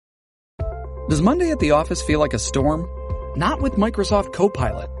Does Monday at the office feel like a storm? Not with Microsoft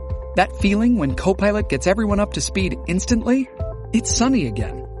Copilot. That feeling when Copilot gets everyone up to speed instantly? It's sunny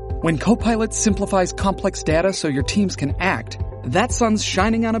again. When Copilot simplifies complex data so your teams can act, that sun's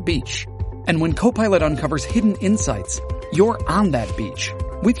shining on a beach. And when Copilot uncovers hidden insights, you're on that beach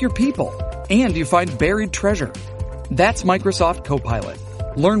with your people, and you find buried treasure. That's Microsoft Copilot.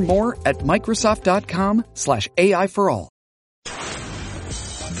 Learn more at Microsoft.com/AI for all.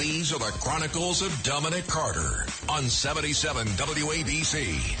 These are the Chronicles of Dominic Carter on 77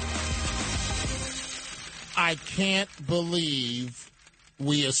 WABC. I can't believe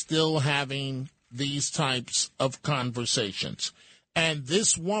we are still having these types of conversations. And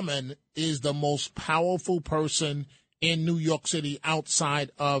this woman is the most powerful person in New York City outside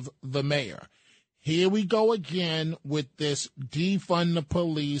of the mayor. Here we go again with this defund the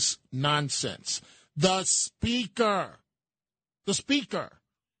police nonsense. The speaker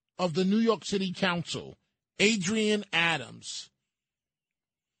of the New York City Council, Adrienne Adams,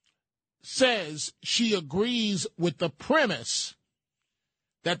 says she agrees with the premise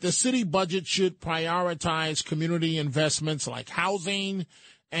that the city budget should prioritize community investments like housing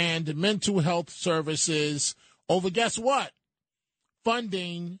and mental health services over, guess what?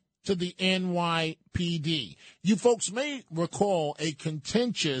 Funding to the NYPD. You folks may recall a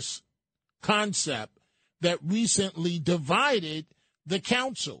contentious concept that recently divided the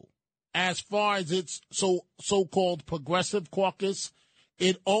council as far as its so-called progressive caucus.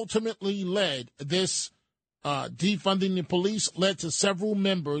 It ultimately led this defunding the police led to several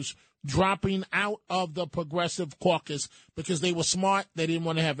members dropping out of the progressive caucus because they were smart. They didn't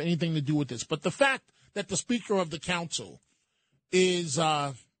want to have anything to do with this. But the fact that the Speaker of the Council is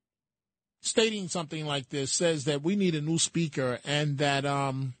stating something like this says that we need a new speaker, and that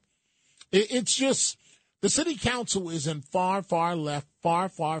it's just the city council is in far left,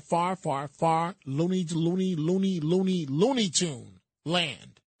 far looney tune land.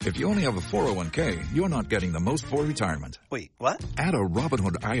 If you only have a 401k, you're not getting the most for retirement. Wait, what? Add a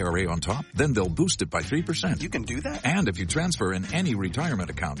Robinhood IRA on top, then they'll boost it by 3%. You can do that? And if you transfer in any retirement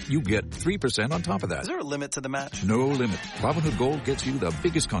account, you get 3% on top of that. Is there a limit to the match? No limit. Robinhood Gold gets you the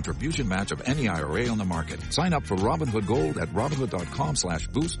biggest contribution match of any IRA on the market. Sign up for Robinhood Gold at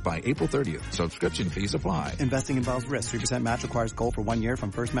Robinhood.com/boost by April 30th. Subscription fees apply. Investing involves risk. 3% match requires gold for 1 year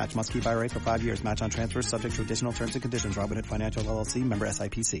from first match. Must keep IRA for 5 years. Match on transfers subject to additional terms and conditions. Robinhood Financial LLC, member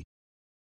SIPC.